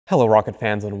Hello rocket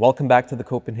fans, and welcome back to the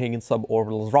Copenhagen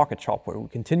Suborbitals rocket shop, where we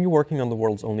continue working on the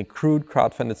world's only crewed,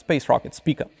 crowd-funded space rocket,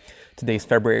 Spica. Today is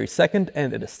February 2nd,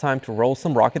 and it is time to roll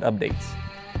some rocket updates.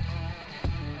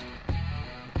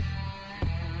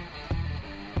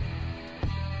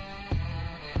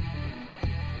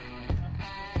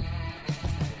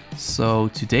 So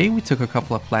today we took a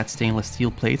couple of flat stainless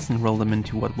steel plates and rolled them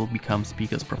into what will become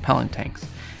Spica's propellant tanks.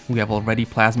 We have already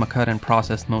plasma cut and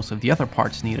processed most of the other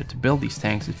parts needed to build these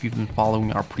tanks if you've been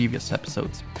following our previous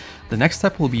episodes. The next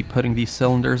step will be putting these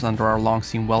cylinders under our long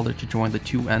seam welder to join the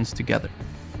two ends together.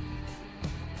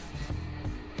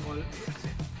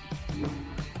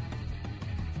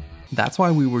 That's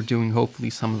why we were doing hopefully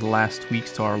some of the last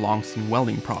tweaks to our long seam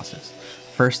welding process.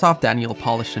 First off, Daniel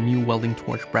polished a new welding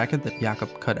torch bracket that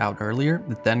Jakob cut out earlier,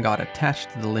 that then got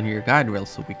attached to the linear guide rail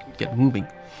so we could get moving.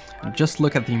 And just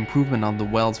look at the improvement on the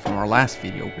welds from our last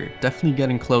video, we're definitely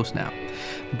getting close now.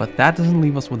 But that doesn't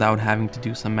leave us without having to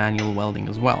do some manual welding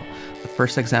as well. The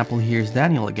first example here is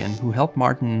Daniel again, who helped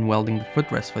Martin in welding the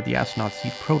footrest for the astronaut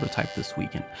seat prototype this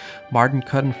weekend. Martin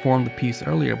cut and formed the piece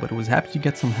earlier, but was happy to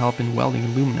get some help in welding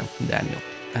aluminum from Daniel.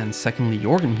 And secondly,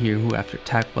 Jorgen here, who after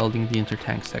tack welding the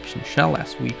intertank section shell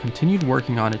last week, continued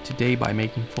working on it today by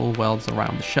making full welds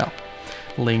around the shell,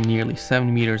 laying nearly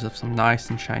 7 meters of some nice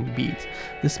and shiny beads.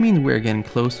 This means we're getting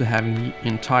close to having the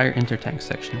entire intertank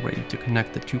section ready to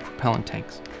connect the two propellant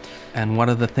tanks. And one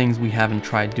of the things we haven't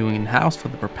tried doing in-house for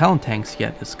the propellant tanks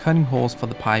yet is cutting holes for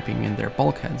the piping in their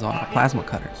bulkheads on our plasma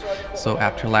cutter. So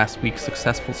after last week's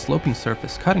successful sloping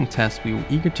surface cutting test, we were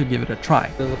eager to give it a try.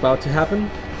 This is about to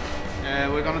happen.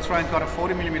 We're gonna try and cut a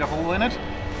 40mm hole in it,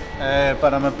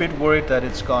 but I'm a bit worried that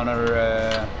it's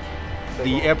gonna,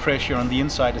 the air pressure on the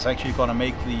inside is actually gonna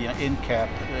make the end cap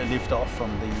lift off from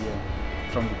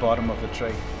the bottom of the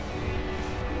tray.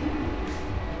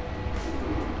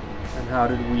 And how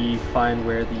did we find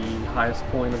where the highest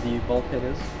point of the bulkhead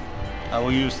is? I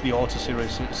will use the auto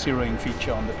zeroing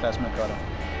feature on the plasma cutter.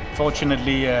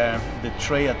 Fortunately, the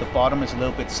tray at the bottom is a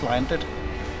little bit slanted.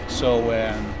 So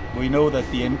we know that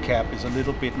the end cap is a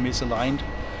little bit misaligned,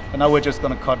 and now we're just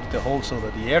going to cut the hole so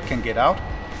that the air can get out,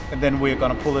 and then we're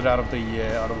going to pull it out of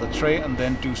the tray and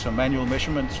then do some manual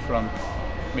measurements from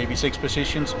maybe 6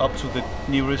 positions up to the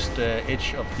nearest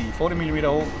edge of the 40mm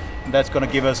hole, and that's going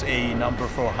to give us a number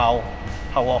for how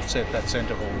offset that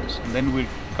center hole is, and then we'll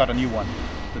cut a new one.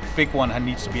 The big one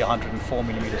needs to be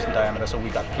 104mm in diameter, so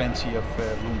we got plenty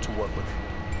of room to work with.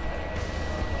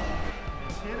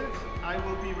 I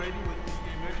will be ready with the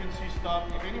emergency stop.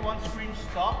 If anyone screams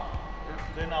stop,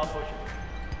 then I'll push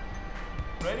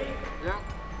it. Ready? Yeah.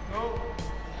 Go.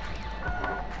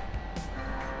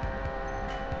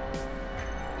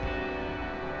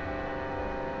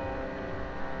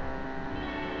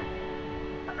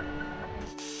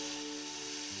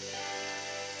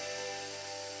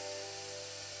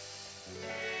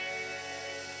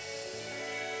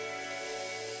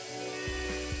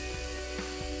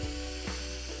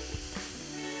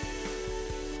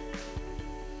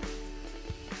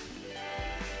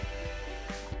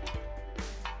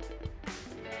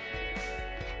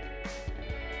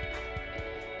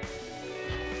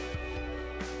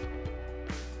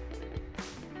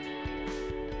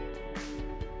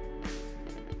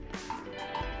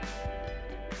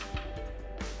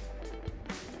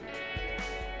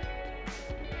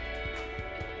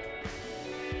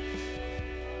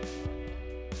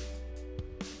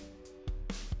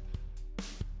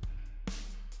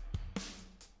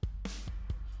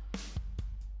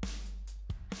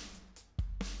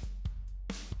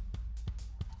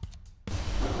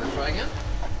 Try again.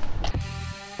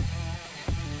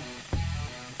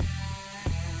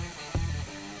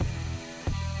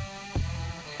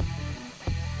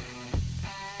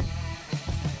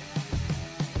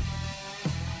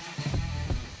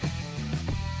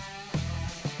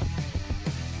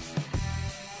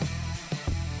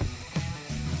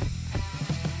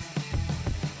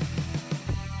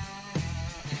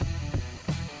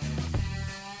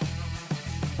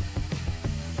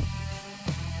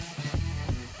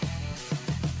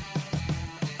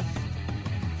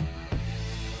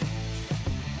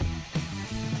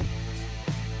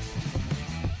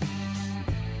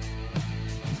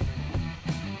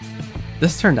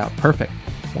 This turned out perfect,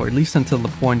 or at least until the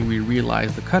point we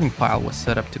realized the cutting file was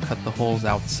set up to cut the holes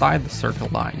outside the circle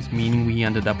lines, meaning we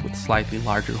ended up with slightly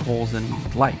larger holes than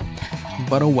we'd like.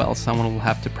 But oh well, someone will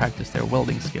have to practice their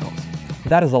welding skills.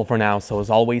 That is all for now, so as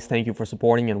always, thank you for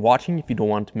supporting and watching. If you don't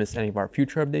want to miss any of our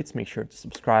future updates, make sure to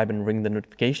subscribe and ring the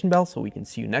notification bell so we can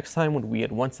see you next time when we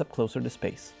get one step closer to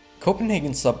space.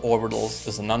 Copenhagen Suborbitals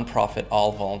is a non-profit,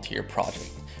 all-volunteer project.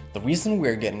 The reason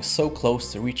we're getting so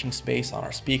close to reaching space on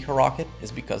our Spica rocket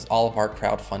is because all of our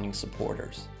crowdfunding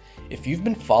supporters. If you've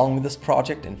been following this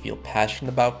project and feel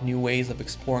passionate about new ways of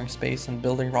exploring space and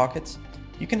building rockets,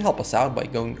 you can help us out by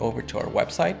going over to our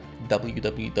website,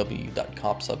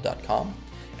 www.compsub.com,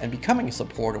 and becoming a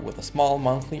supporter with a small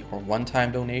monthly or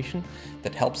one-time donation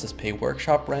that helps us pay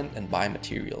workshop rent and buy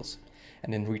materials.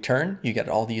 And in return, you get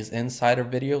all these insider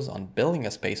videos on building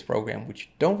a space program which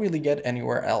you don't really get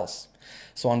anywhere else.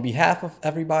 So on behalf of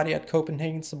everybody at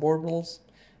Copenhagen Suborbitals,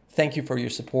 thank you for your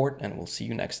support, and we'll see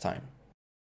you next time.